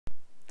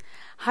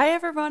Hi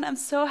everyone, I'm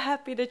so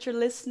happy that you're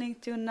listening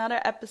to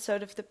another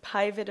episode of the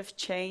Pivot of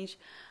Change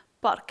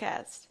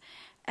podcast.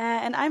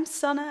 And I'm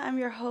Sana, I'm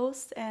your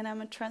host, and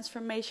I'm a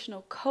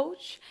transformational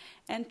coach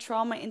and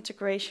trauma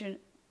integration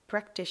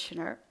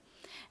practitioner.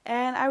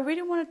 And I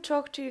really want to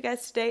talk to you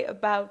guys today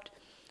about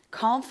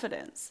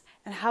confidence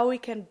and how we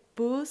can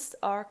boost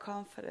our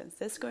confidence.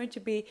 That's going to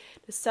be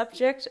the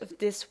subject of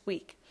this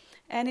week.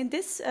 And in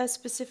this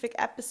specific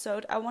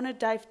episode, I want to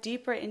dive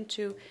deeper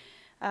into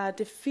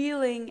the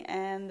feeling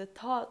and the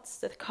thoughts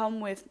that come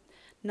with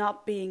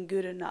not being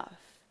good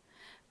enough.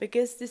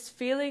 Because this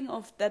feeling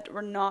of that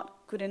we're not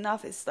good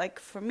enough is, like,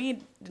 for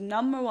me, the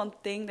number one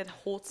thing that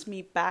holds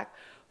me back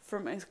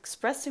from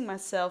expressing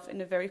myself in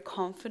a very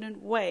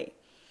confident way.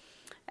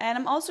 And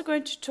I'm also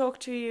going to talk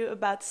to you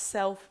about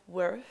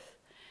self-worth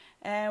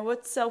and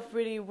what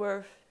self-really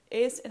worth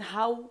is and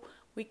how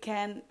we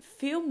can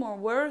feel more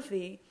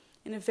worthy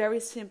in a very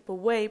simple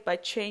way by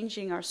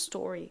changing our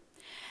story.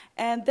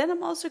 And then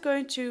I'm also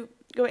going to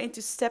go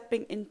into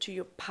stepping into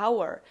your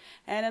power.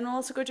 And I'm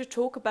also going to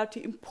talk about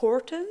the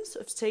importance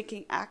of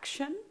taking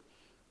action,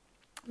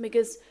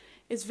 because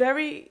it's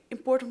very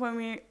important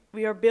when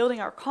we are building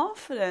our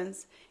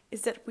confidence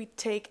is that we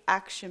take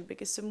action,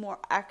 because the more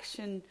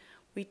action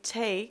we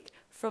take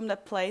from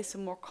that place, the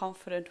more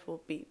confident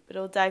we'll be. But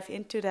I'll dive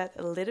into that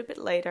a little bit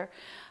later.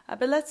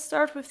 But let's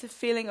start with the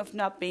feeling of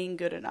not being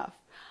good enough.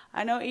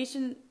 I know each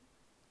and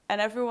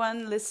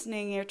everyone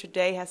listening here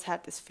today has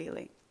had this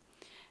feeling.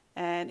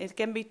 And it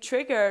can be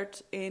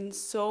triggered in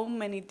so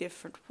many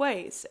different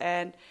ways.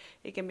 And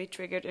it can be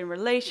triggered in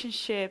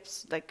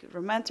relationships, like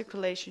romantic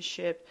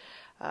relationship,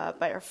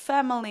 by our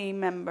family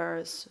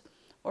members,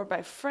 or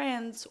by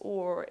friends,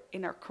 or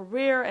in our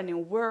career and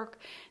in work.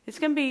 This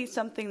can be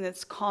something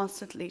that's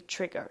constantly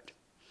triggered.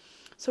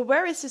 So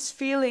where is this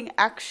feeling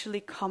actually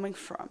coming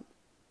from?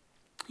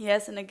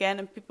 Yes, and again,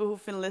 and people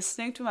who've been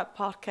listening to my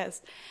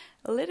podcast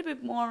a little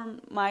bit more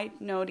might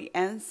know the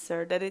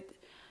answer, that it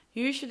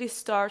usually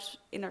starts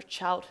in our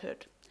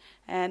childhood.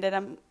 And then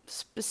I'm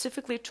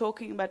specifically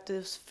talking about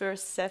those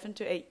first 7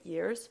 to 8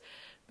 years,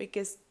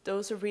 because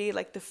those are really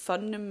like the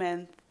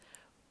fundament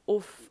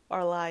of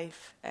our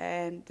life,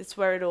 and that's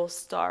where it all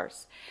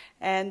starts.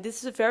 And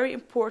this is a very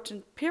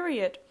important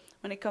period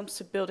when it comes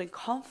to building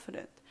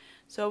confidence.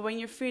 So when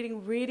you're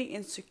feeling really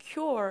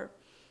insecure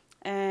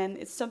and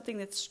it's something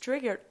that's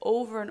triggered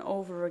over and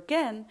over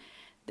again,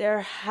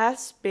 there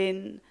has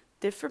been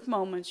different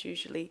moments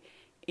usually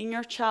in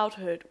your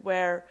childhood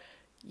where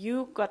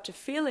you got the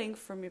feeling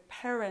from your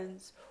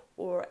parents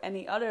or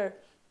any other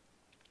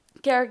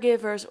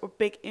caregivers or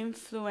big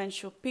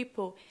influential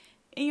people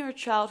in your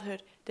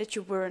childhood that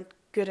you weren't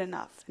good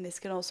enough. And this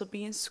can also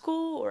be in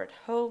school or at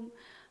home.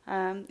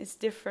 It's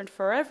different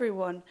for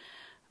everyone.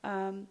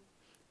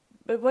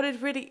 But what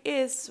it really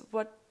is,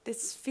 what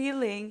this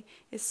feeling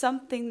is,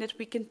 something that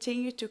we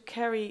continue to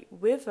carry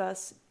with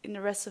us in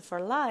the rest of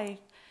our life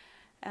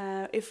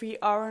if we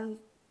aren't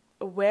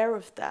aware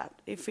of that,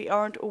 if we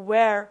aren't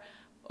aware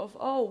of,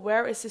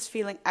 where is this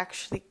feeling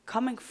actually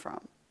coming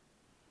from?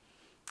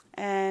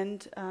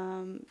 And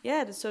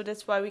so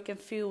that's why we can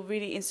feel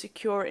really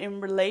insecure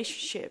in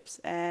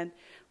relationships, and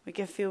we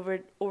can feel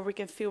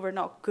we're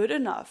not good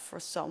enough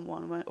for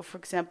someone, or for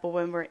example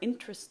when we're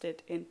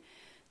interested in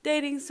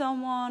dating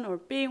someone or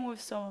being with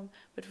someone,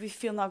 but we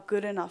feel not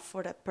good enough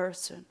for that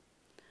person.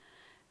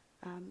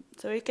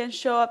 So it can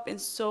show up in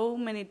so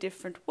many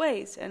different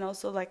ways, and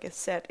also, like I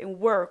said, in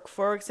work.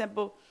 For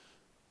example,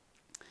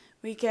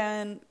 we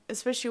can,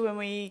 especially when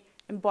we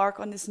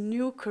embark on this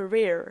new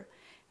career,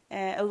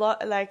 a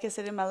lot, like I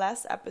said in my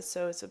last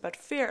episodes about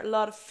fear, a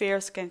lot of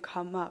fears can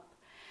come up.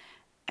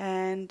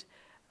 And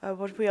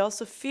what we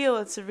also feel,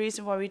 it's the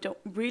reason why we don't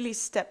really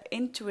step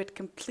into it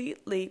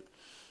completely,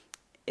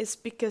 is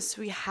because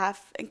we have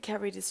and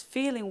carry this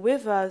feeling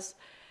with us,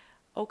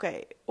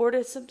 okay, or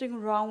there's something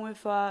wrong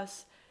with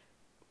us,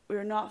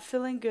 we're not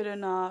feeling good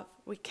enough,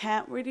 we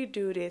can't really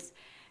do this.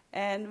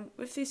 And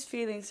with these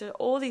feelings, there are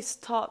all these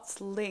thoughts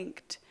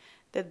linked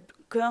that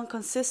can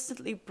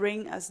consistently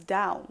bring us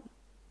down.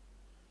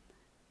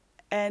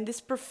 And this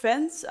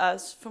prevents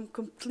us from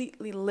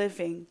completely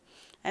living.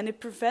 And it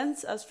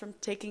prevents us from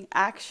taking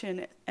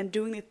action and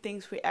doing the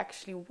things we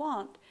actually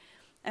want,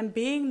 and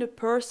being the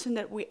person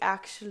that we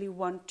actually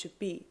want to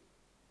be.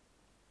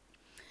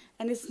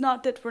 And it's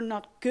not that we're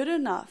not good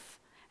enough,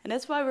 and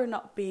that's why we're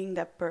not being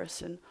that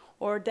person,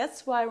 or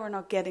that's why we're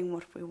not getting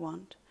what we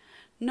want.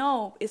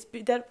 No, it's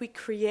that we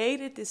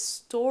created this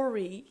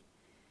story.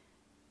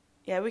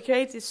 We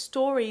created this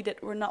story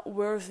that we're not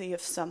worthy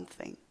of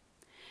something.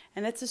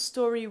 And that's a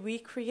story we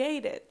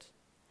created.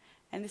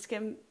 And this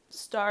can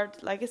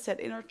start, like I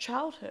said, in our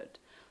childhood,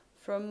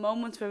 from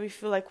moments where we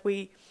feel like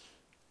we're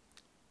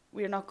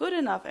not good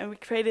enough, and we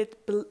created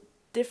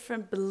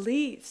different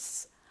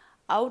beliefs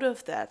out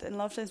of that, and a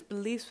lot of times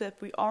beliefs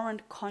that we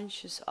aren't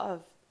conscious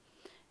of.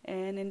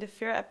 And in the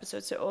fear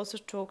episodes, I also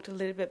talked a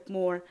little bit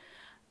more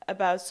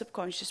about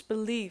subconscious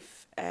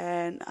belief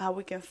and how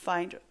we can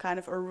find kind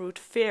of our root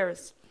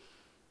fears.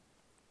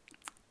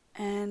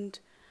 And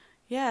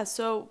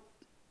so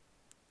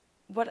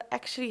what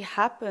actually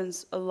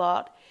happens a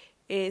lot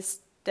is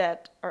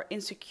that our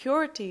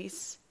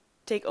insecurities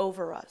take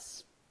over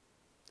us.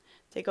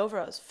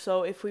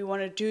 So if we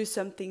want to do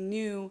something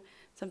new,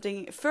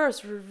 something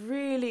first we're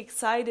really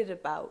excited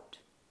about,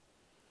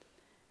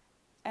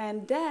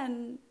 and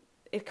then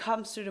it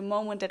comes to the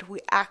moment that we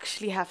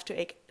actually have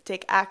to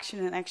take action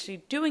and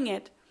actually doing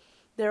it,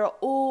 there are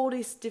all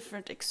these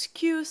different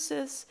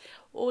excuses,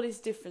 all these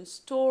different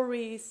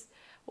stories,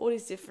 all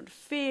these different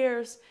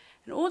fears,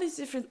 and all these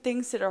different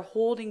things that are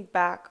holding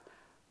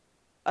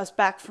us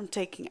back from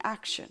taking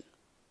action.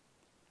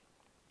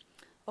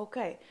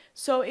 Okay,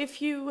 so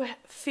if you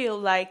feel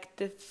like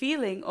the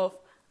feeling of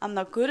I'm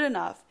not good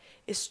enough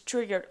is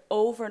triggered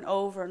over and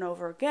over and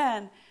over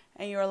again,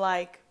 and you're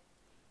like,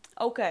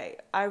 okay,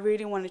 I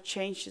really want to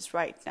change this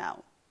right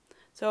now.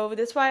 So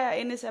that's why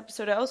in this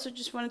episode I also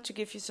just wanted to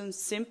give you some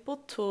simple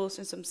tools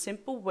and some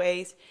simple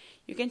ways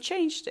you can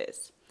change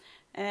this.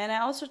 And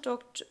I also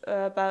talked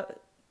about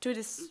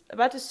this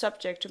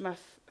subject to my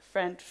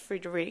friend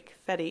Friederike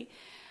Fetty,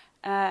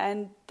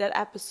 and that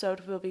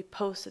episode will be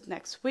posted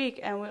next week.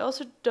 And we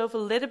also dove a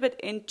little bit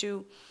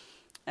into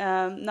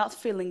not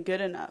feeling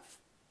good enough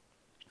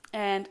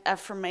and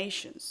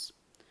affirmations.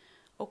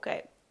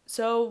 Okay,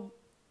 so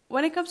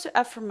when it comes to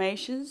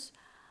affirmations,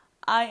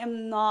 I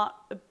am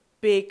not a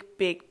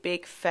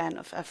big fan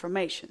of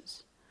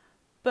affirmations.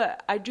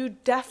 But I do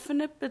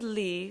definitely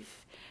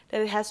believe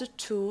that it has a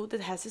tool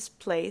that has its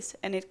place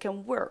and it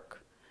can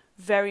work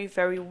very,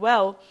 very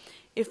well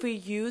if we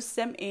use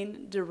them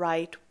in the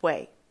right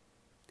way.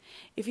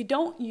 If you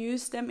don't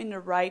use them in the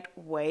right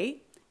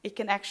way, it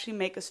can actually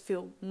make us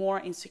feel more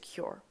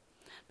insecure.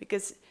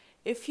 Because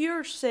if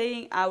you're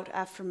saying out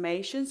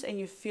affirmations and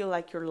you feel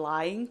like you're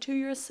lying to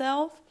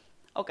yourself,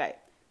 okay,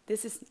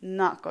 this is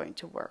not going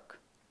to work.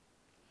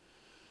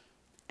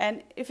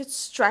 And if it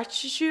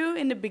stretches you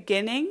in the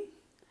beginning,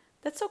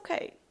 that's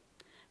okay.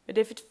 But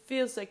if it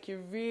feels like you're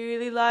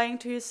really lying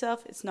to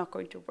yourself, it's not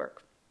going to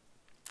work.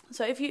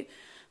 So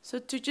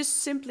to just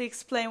simply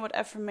explain what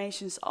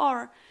affirmations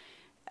are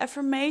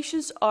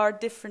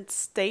different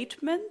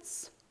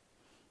statements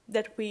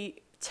that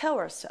we tell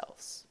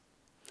ourselves.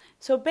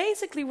 So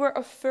basically we're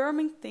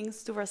affirming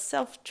things to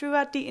ourselves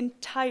throughout the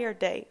entire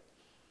day.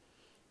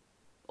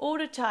 All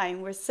the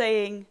time we're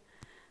saying,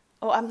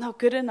 oh, I'm not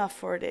good enough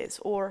for this,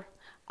 or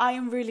I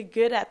am really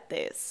good at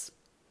this.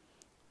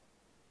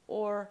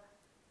 Or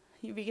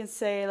we can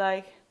say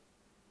like,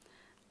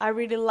 I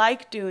really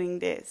like doing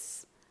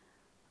this.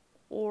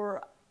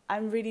 Or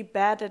I'm really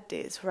bad at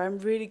this, or I'm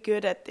really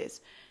good at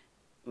this.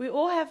 We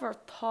all have our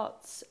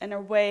thoughts and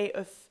our way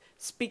of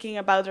speaking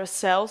about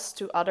ourselves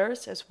to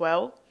others as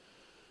well.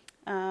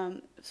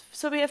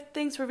 So we have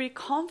things we're really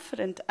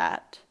confident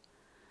at.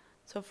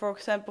 So for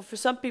example, for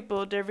some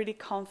people, they're really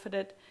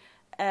confident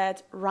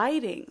at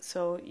writing.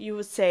 So you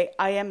would say,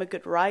 I am a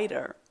good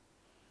writer.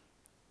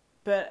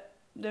 But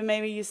then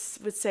maybe you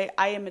would say,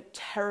 I am a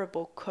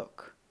terrible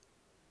cook.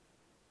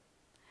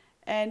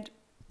 And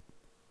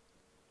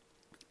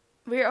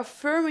we're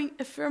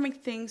affirming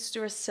things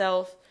to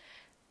ourselves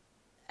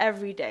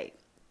every day.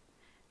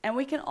 And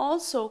we can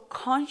also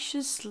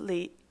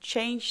consciously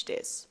change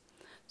this.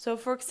 So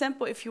for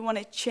example, if you want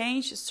to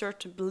change a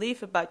certain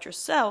belief about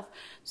yourself,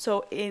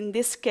 so in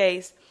this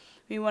case,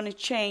 we want to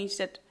change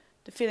that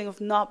the feeling of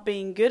not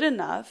being good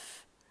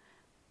enough,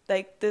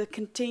 like that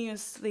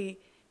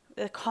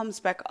comes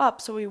back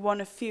up. So we want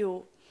to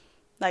feel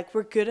like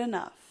we're good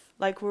enough,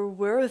 like we're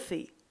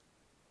worthy.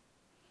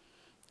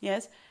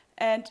 Yes?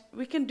 And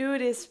we can do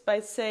this by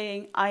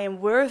saying, I am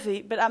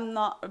worthy, but I'm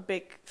not a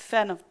big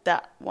fan of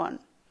that one.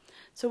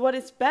 So what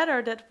is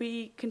better that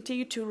we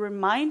continue to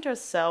remind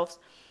ourselves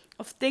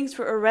of things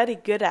we're already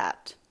good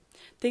at,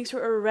 things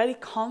we're already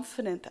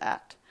confident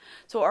at.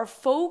 So our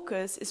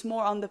focus is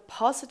more on the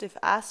positive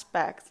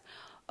aspects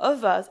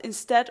of us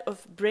instead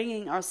of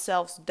bringing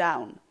ourselves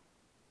down.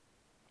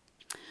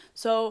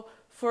 So,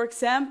 for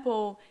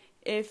example,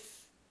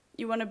 if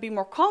you want to be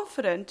more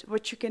confident,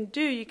 what you can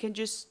do, you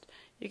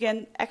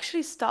can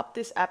actually stop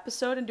this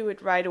episode and do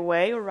it right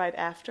away or right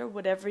after,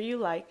 whatever you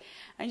like,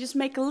 and just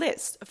make a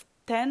list of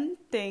 10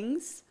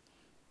 things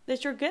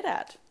that you're good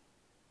at,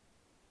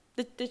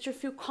 that you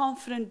feel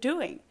confident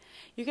doing.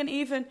 You can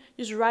even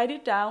just write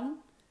it down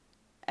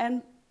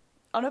and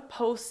on a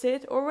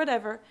post-it or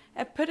whatever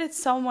and put it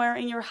somewhere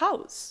in your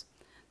house.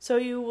 So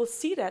you will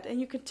see that and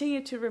you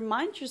continue to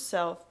remind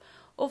yourself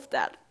of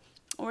that.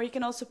 Or you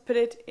can also put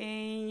it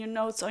in your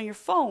notes on your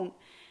phone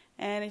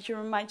and you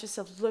remind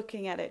yourself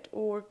looking at it.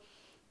 Or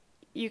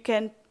you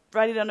can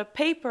write it on a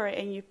paper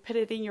and you put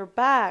it in your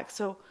bag.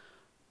 So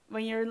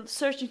when you're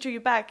searching through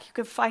your bag, you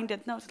can find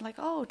that note and like,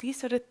 oh,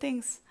 these are the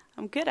things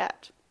I'm good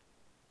at.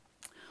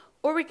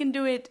 Or we can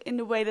do it in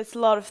the way that's a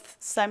lot of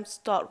times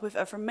taught with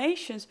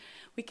affirmations.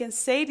 We can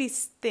say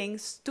these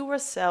things to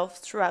ourselves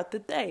throughout the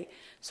day.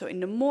 So in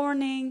the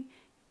morning,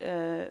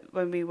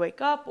 when we wake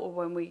up or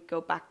when we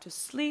go back to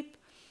sleep.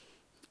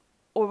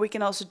 Or we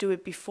can also do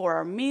it before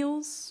our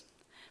meals.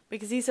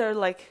 Because these are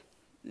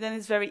then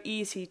it's very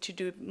easy to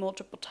do it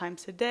multiple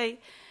times a day.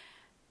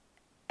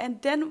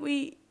 And then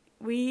we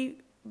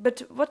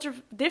but what the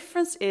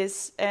difference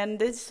is, and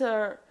these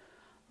are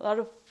a lot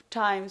of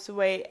times the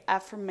way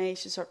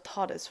affirmations are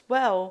taught as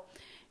well,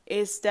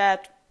 is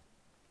that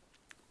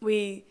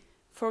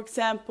for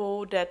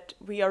example, that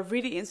we are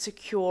really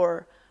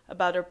insecure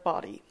about our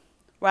body,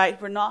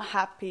 right? We're not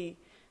happy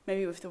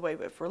maybe with the way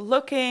we're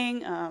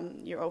looking,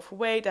 you're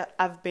overweight,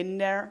 I've been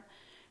there,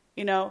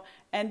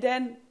 and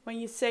then when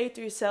you say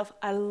to yourself,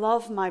 I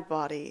love my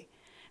body,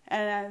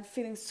 and I'm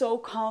feeling so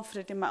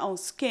confident in my own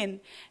skin,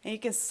 and you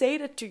can say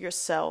that to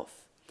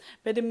yourself,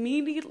 but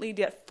immediately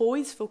that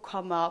voice will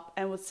come up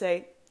and will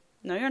say,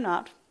 no, you're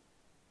not.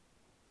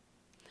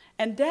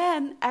 And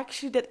then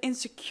actually that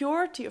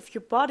insecurity of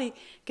your body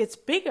gets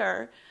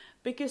bigger,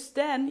 because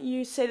then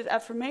you say that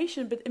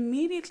affirmation, but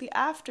immediately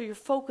after you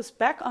focus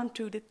back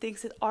onto the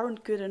things that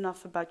aren't good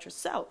enough about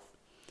yourself.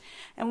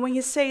 And when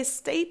you say a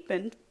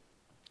statement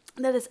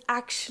that is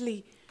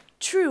actually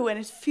true and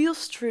it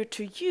feels true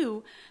to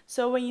you,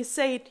 so when you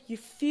say it, you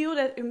feel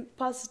that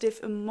positive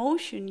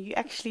emotion, you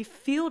actually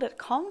feel that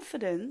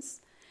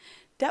confidence,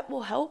 that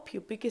will help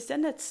you, because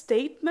then that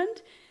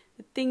statement,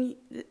 the thing,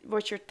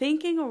 what you're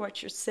thinking or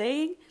what you're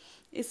saying,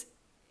 is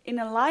in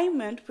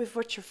alignment with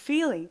what you're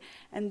feeling,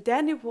 and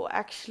then it will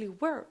actually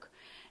work.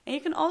 And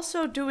you can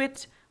also do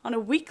it on a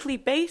weekly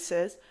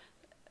basis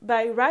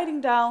by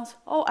writing down,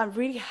 oh, I'm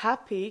really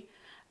happy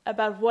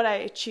about what I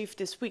achieved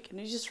this week. And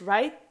you just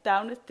write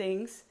down the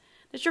things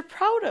that you're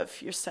proud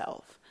of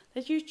yourself,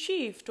 that you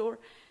achieved.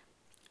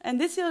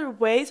 And these are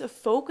ways of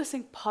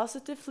focusing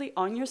positively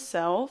on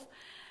yourself,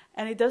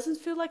 and it doesn't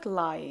feel like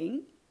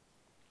lying.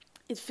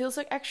 It feels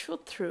like actual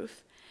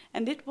truth,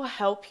 and it will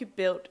help you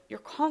build your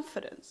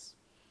confidence.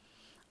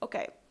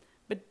 Okay,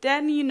 but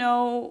then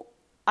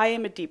I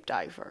am a deep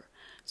diver.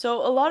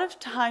 So a lot of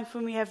times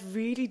when we have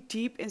really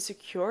deep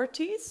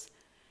insecurities,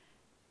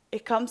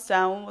 it comes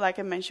down, like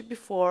I mentioned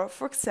before,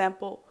 for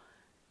example,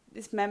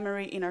 this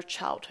memory in our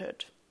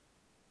childhood,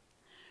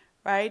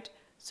 right?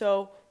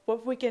 So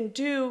what we can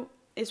do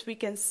is we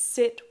can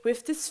sit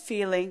with this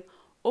feeling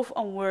of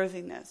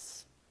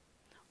unworthiness,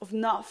 of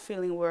not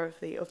feeling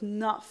worthy, of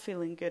not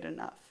feeling good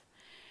enough.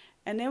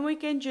 And then we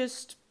can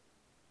just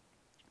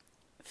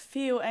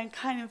feel and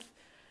kind of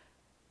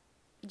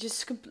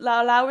just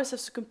allow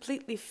ourselves to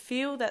completely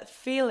feel that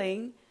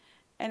feeling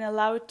and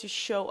allow it to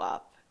show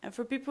up. And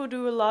for people who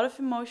do a lot of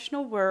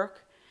emotional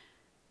work,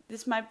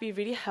 this might be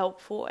really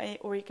helpful,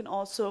 or you can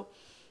also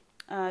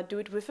do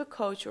it with a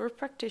coach or a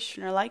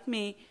practitioner like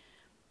me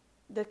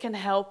that can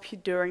help you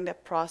during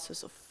that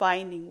process of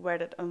finding where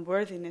that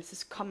unworthiness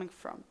is coming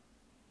from.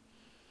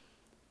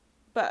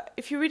 But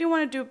if you really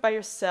want to do it by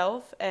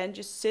yourself and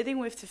just sitting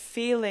with the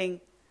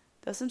feeling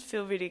doesn't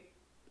feel really,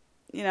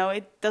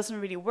 it doesn't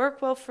really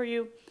work well for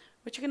you,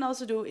 what you can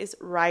also do is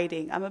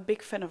writing. I'm a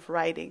big fan of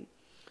writing.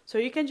 So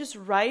you can just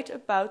write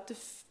about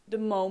the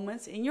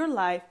moments in your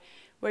life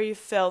where you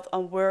felt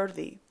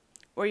unworthy,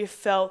 or you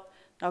felt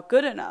not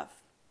good enough.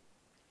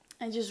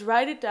 And just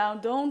write it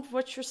down. Don't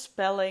watch your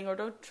spelling, or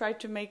don't try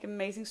to make an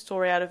amazing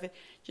story out of it.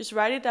 Just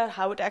write it down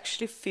how it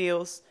actually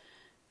feels.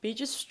 Be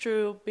just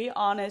true, be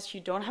honest. You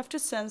don't have to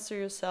censor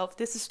yourself.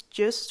 This is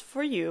just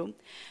for you.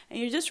 And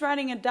you're just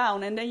writing it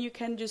down, and then you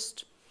can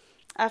just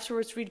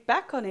afterwards read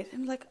back on it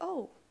and be like,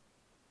 oh,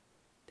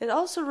 that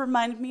also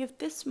reminded me of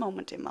this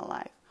moment in my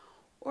life,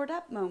 or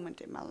that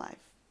moment in my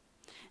life.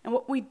 And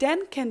what we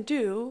then can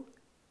do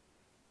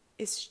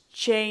is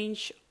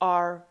change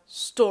our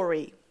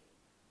story.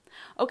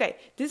 Okay,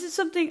 this is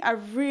something I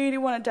really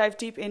want to dive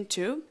deep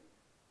into,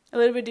 a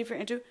little bit deeper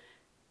into.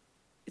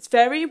 It's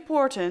very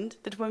important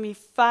that when we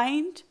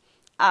find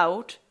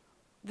out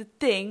the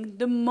thing,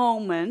 the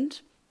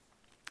moment,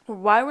 or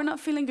why we're not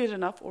feeling good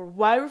enough, or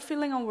why we're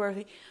feeling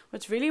unworthy,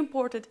 what's really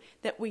important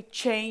that we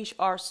change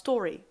our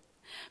story.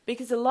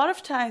 Because a lot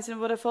of times, and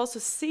what I've also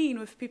seen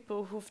with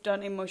people who've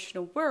done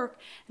emotional work,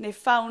 and they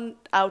found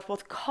out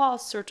what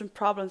caused certain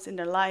problems in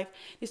their life,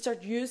 they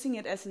start using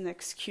it as an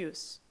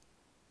excuse.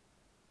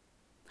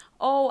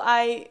 Oh,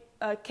 I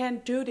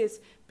can't do this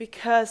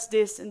because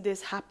this and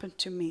this happened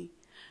to me.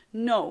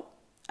 No,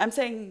 I'm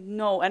saying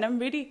no. And I'm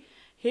really,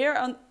 here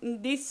on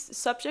these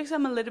subjects,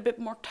 I'm a little bit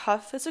more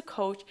tough as a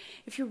coach.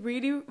 If you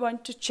really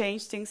want to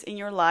change things in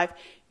your life,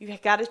 you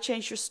got to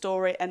change your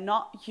story and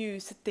not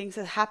use the things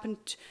that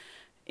happened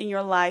in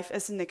your life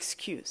as an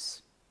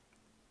excuse.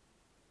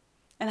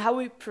 And how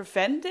we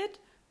prevent it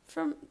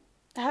from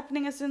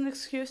happening as an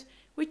excuse,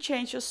 we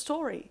change your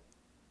story.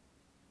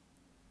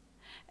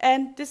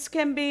 And this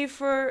can be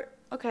for,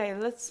 okay,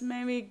 let's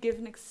maybe give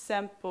an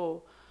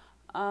example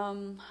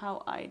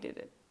how I did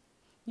it.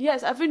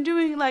 Yes, I've been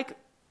doing like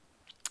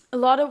a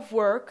lot of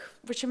work,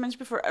 which I mentioned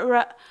before,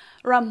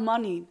 around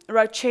money,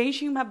 around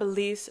changing my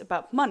beliefs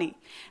about money.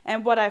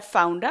 And what I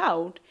found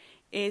out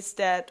is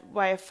that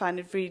why I find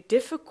it really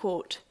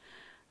difficult,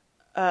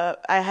 I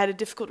had a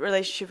difficult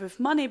relationship with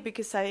money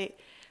because I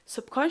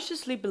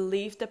subconsciously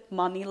believed that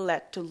money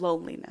led to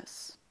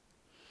loneliness.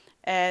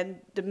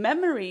 And the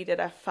memory that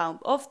I found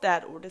of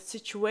that, or the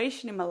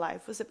situation in my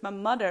life, was that my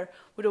mother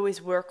would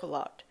always work a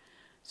lot.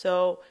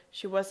 So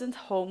she wasn't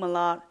home a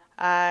lot.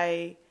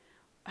 I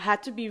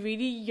had to be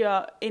really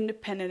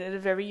independent at a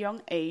very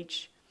young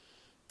age.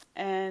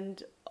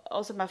 And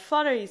also my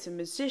father, he's a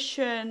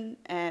musician,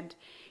 and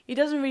he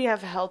doesn't really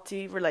have a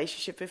healthy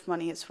relationship with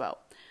money as well.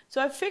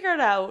 So I figured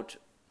out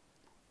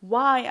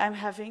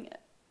the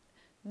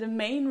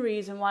main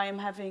reason why I'm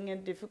having a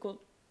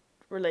difficult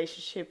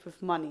relationship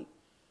with money.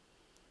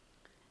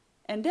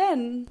 And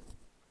then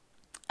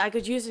I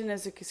could use it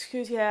as an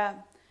excuse. The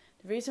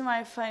reason why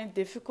I find it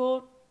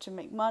difficult to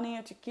make money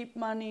or to keep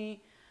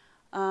money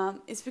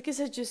is because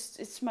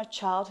it's my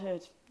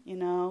childhood,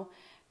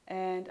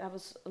 and I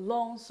was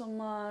alone so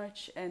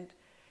much, and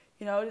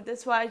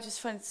that's why I just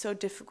find it so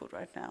difficult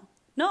right now.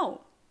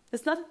 No,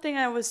 that's not the thing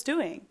I was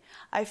doing.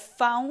 I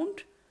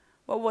found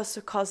what was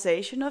the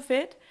causation of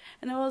it,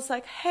 and I was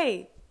like,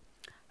 hey,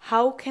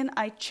 how can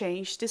I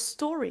change this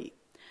story?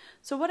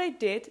 So what I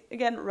did,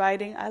 again,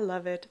 writing, I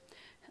love it.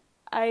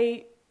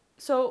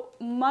 So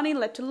money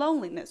led to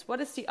loneliness.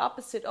 What is the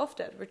opposite of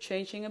that? We're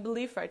changing a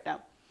belief right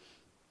now.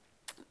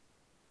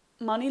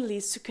 Money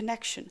leads to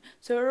connection.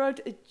 So I wrote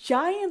a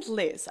giant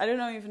list. I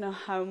don't even know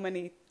how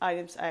many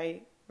items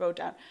I wrote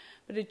down,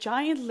 but a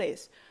giant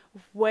list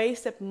of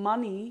ways that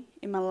money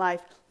in my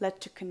life led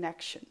to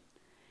connection.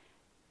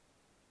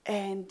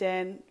 And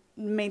then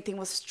the main thing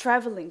was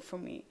traveling for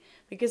me.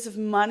 Because of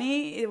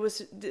money, it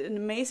was an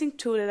amazing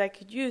tool that I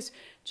could use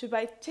to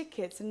buy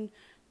tickets and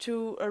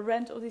to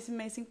rent all these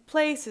amazing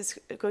places,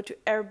 go to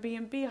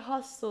Airbnb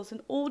hostels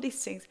and all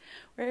these things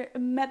where I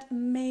met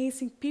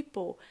amazing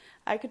people.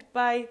 I could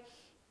buy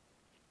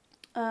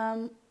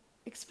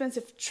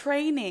expensive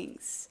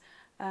trainings.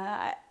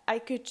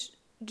 I could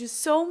do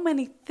so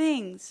many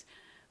things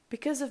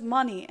because of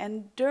money.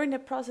 And during the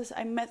process,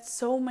 I met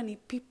so many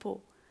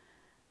people.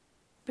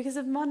 Because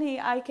of money,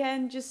 I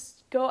can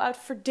just go out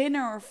for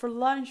dinner or for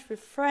lunch with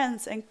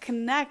friends and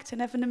connect and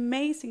have an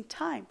amazing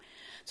time.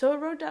 So I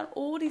wrote down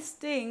all these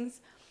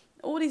things,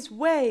 all these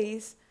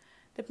ways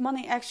that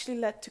money actually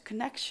led to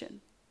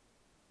connection.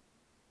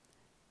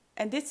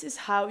 And this is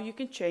how you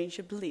can change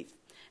your belief.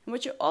 And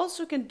what you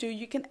also can do,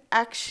 you can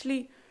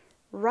actually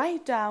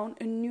write down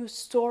a new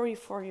story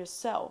for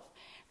yourself.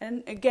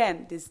 And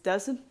again, this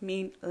doesn't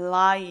mean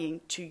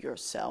lying to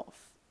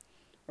yourself,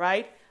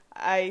 right?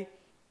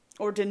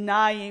 Or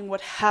denying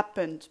what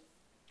happened.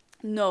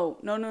 No.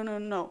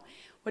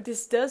 What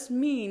this does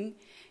mean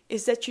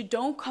is that you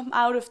don't come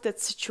out of that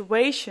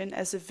situation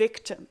as a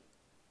victim.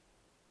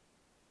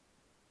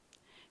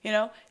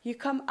 You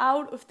come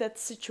out of that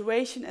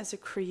situation as a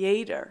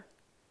creator.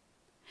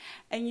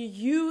 And you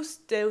use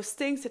those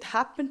things that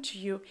happen to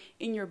you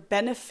in your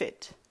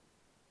benefit.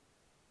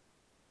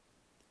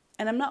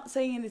 And I'm not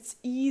saying it's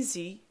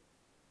easy,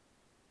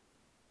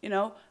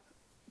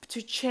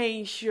 to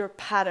change your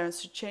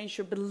patterns, to change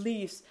your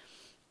beliefs,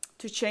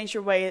 to change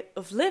your way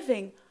of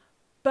living,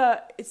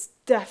 but it's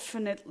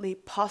definitely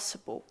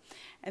possible.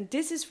 And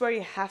this is where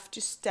you have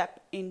to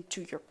step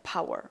into your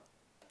power.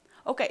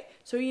 Okay,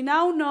 so you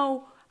now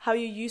know how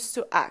you used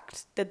to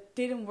act that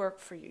didn't work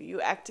for you.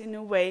 You act in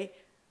a way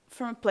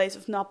from a place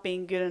of not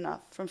being good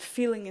enough, from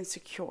feeling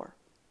insecure.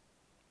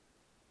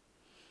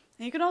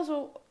 And you can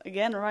also,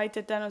 again, write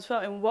that down as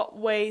well. In what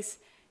ways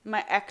am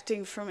I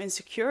acting from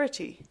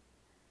insecurity?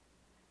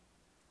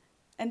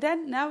 And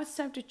then now it's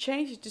time to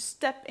change it, to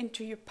step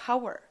into your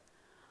power.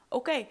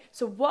 Okay,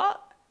 so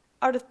what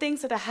are the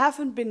things that I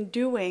haven't been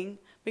doing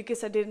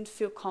because I didn't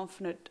feel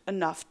confident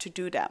enough to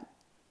do them?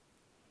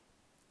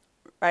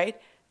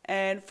 Right?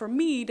 And for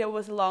me, there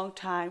was a long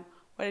time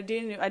what I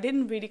didn't do. I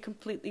didn't really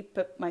completely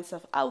put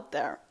myself out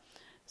there.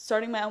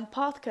 Starting my own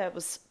podcast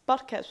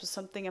was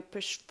something I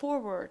pushed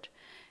forward.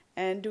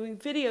 And doing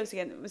videos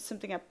again was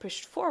something I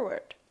pushed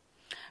forward.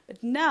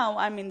 But now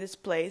I'm in this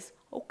place,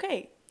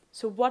 okay,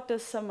 so what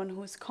does someone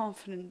who is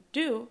confident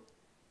do?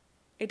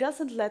 It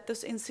doesn't let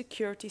those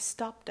insecurities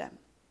stop them.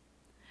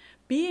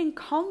 Being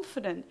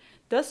confident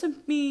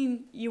doesn't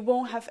mean you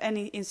won't have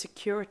any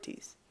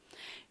insecurities.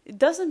 It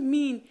doesn't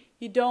mean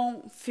you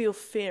don't feel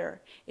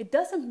fear. It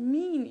doesn't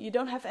mean you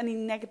don't have any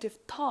negative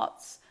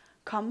thoughts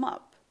come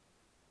up.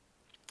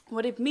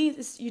 What it means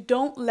is you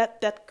don't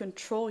let that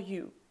control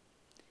you.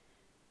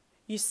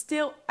 You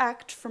still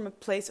act from a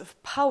place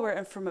of power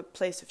and from a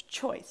place of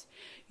choice.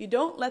 You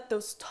don't let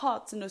those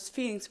thoughts and those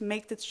feelings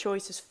make the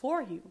choices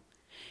for you.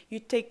 You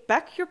take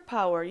back your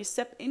power, you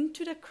step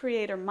into the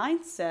creator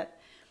mindset,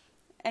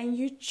 and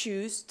you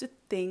choose the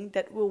thing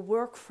that will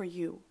work for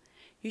you.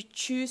 You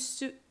choose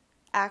to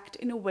act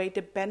in a way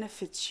that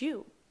benefits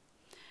you.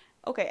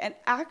 Okay, and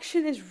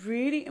action is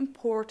really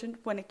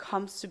important when it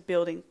comes to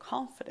building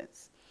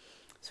confidence.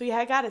 So you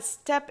gotta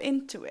step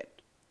into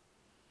it.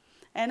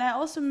 And I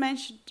also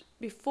mentioned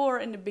before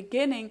in the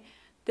beginning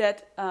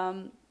that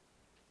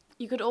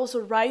you could also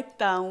write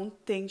down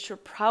things you're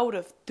proud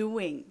of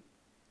doing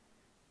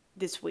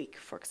this week,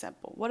 for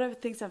example. What are the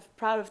things I'm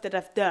proud of that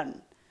I've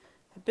done?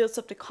 It builds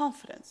up the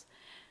confidence.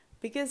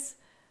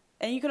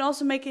 And you can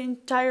also make an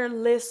entire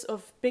list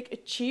of big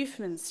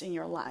achievements in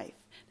your life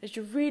that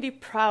you're really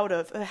proud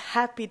of,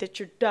 happy that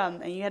you're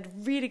done, and you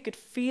had really good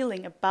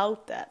feeling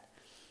about that.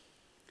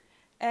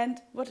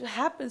 And what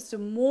happens, the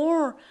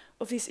more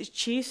of these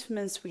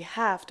achievements we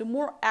have, the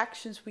more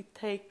actions we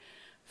take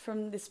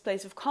from this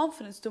place of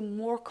confidence, the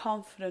more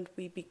confident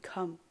we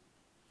become.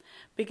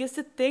 Because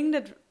the thing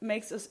that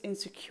makes us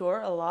insecure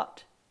a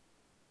lot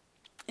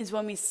is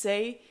when we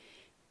say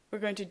we're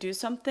going to do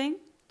something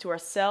to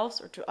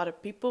ourselves or to other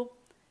people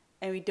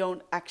and we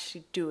don't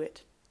actually do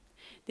it.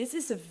 This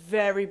is a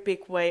very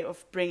big way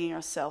of bringing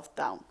ourselves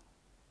down.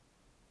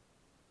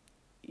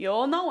 You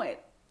all know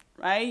it,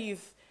 right?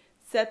 You've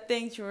said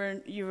things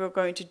you were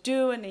going to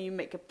do, and then you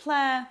make a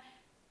plan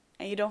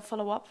and you don't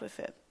follow up with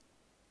it.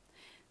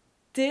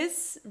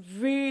 This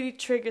really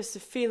triggers the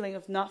feeling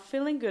of not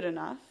feeling good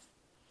enough,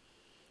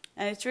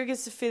 and it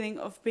triggers the feeling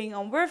of being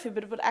unworthy.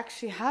 But what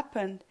actually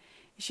happened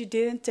is you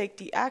didn't take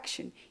the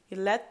action. You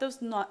let those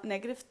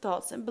negative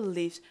thoughts and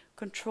beliefs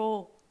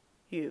control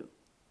you,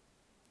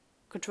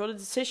 control the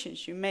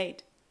decisions you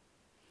made.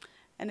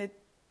 And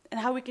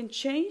how we can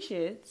change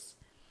it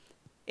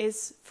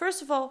is,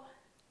 first of all,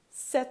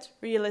 set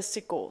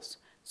realistic goals.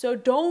 So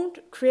don't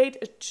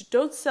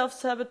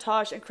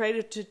self-sabotage and create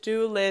a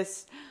to-do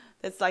list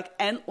that's like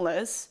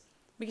endless,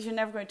 because you're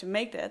never going to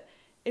make that.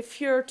 If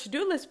you're a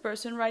to-do list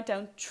person, write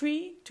down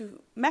 3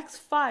 to max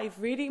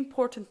 5 really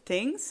important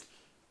things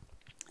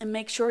and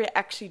make sure you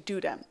actually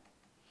do them.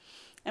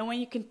 And when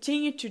you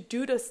continue to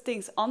do those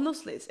things on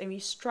those lists and you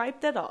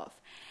stripe that off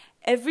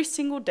every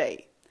single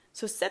day,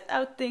 so set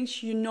out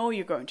things you know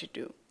you're going to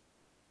do.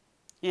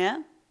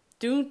 Yeah?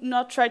 Do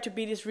not try to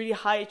be this really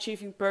high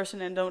achieving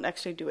person and don't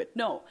actually do it.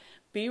 No,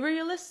 be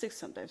realistic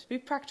sometimes, be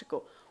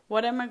practical.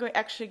 What am I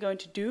actually going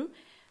to do?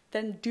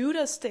 Then do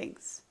those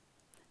things.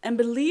 And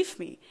believe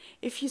me,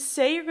 if you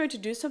say you're going to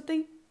do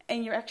something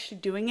and you're actually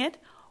doing it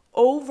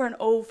over and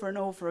over and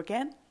over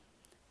again,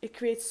 it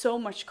creates so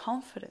much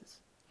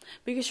confidence.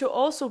 Because you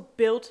also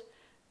build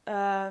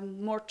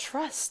more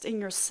trust in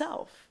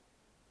yourself.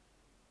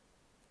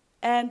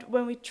 And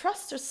when we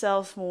trust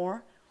ourselves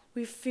more,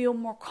 we feel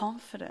more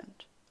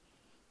confident.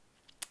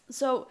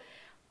 So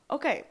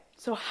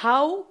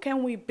how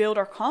can we build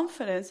our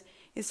confidence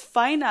is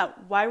find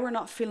out why we're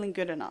not feeling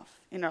good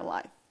enough in our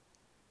life.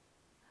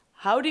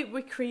 How did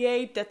we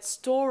create that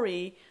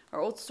story, our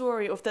old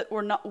story of that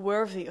we're not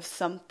worthy of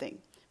something?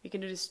 We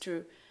can do this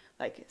through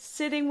like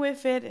sitting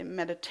with it in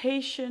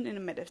meditation, in a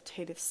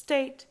meditative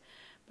state,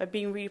 by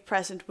being really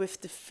present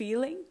with the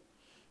feeling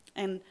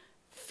and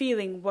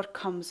feeling what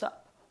comes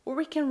up. Or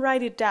we can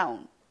write it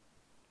down.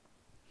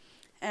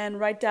 And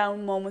write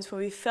down moments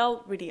where we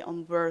felt really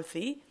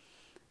unworthy.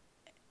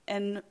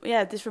 And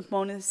different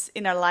moments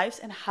in our lives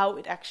and how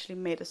it actually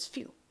made us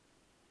feel.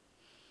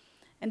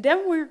 And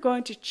then we're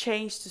going to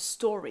change the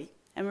story.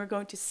 And we're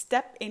going to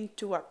step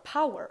into our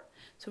power.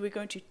 So we're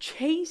going to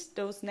change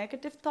those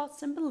negative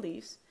thoughts and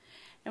beliefs.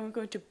 And we're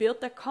going to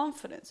build that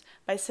confidence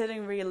by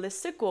setting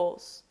realistic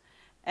goals.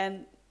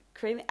 And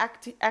creating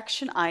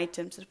action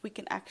items that we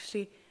can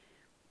actually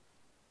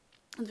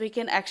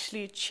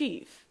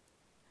achieve.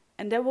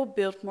 And that will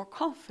build more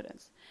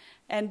confidence.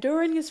 And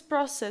during this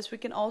process, we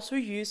can also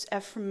use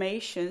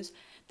affirmations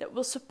that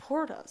will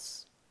support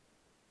us.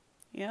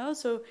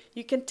 So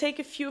you can take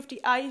a few of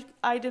the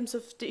items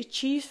of the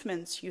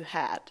achievements you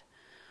had,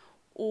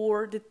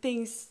 or the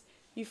things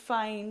you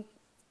find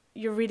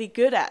you're really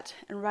good at,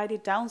 and write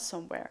it down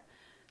somewhere.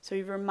 So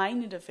you're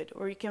reminded of it,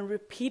 or you can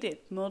repeat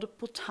it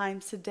multiple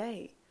times a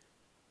day.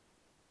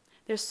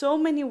 There's so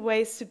many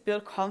ways to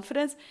build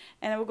confidence,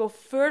 and I will go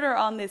further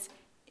on this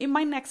in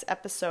my next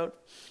episode.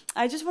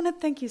 I just want to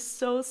thank you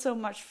so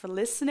much for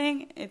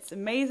listening. It's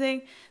amazing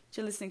that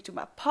you're listening to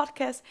my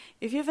podcast.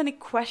 If you have any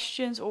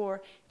questions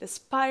or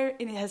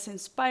it has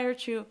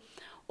inspired you,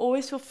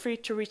 always feel free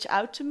to reach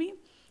out to me.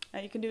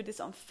 You can do this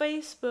on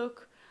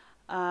Facebook,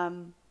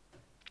 on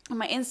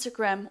my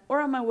Instagram,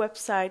 or on my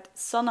website,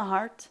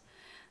 Sonnehart,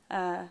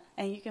 and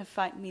you can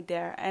find me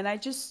there. And I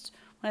just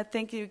want to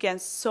thank you again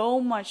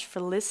so much for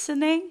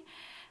listening,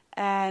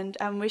 and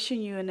I'm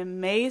wishing you an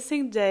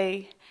amazing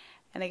day.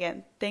 And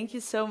again, thank you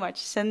so much.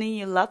 Sending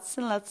you lots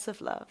and lots of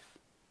love.